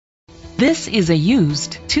This is a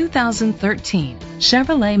used 2013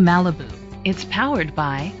 Chevrolet Malibu. It's powered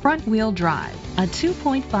by front-wheel drive, a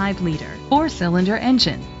 2.5-liter four-cylinder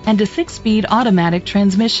engine, and a 6-speed automatic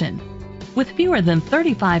transmission. With fewer than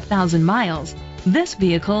 35,000 miles, this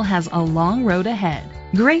vehicle has a long road ahead.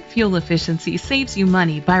 Great fuel efficiency saves you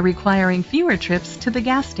money by requiring fewer trips to the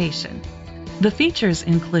gas station. The features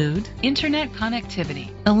include internet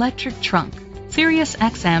connectivity, electric trunk, Sirius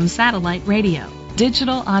XM satellite radio,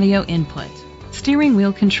 digital audio input, steering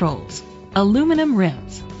wheel controls, aluminum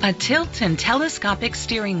rims, a tilt and telescopic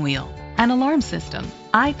steering wheel, an alarm system,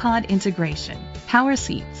 iPod integration, power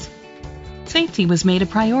seats. Safety was made a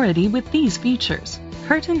priority with these features: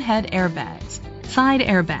 curtain head airbags, side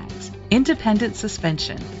airbags, independent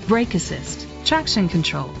suspension, brake assist, traction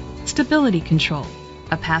control, stability control,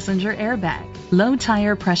 a passenger airbag, low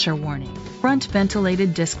tire pressure warning, front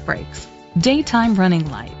ventilated disc brakes, daytime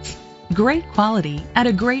running lights. Great quality at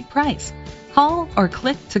a great price. Call or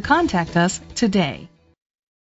click to contact us today.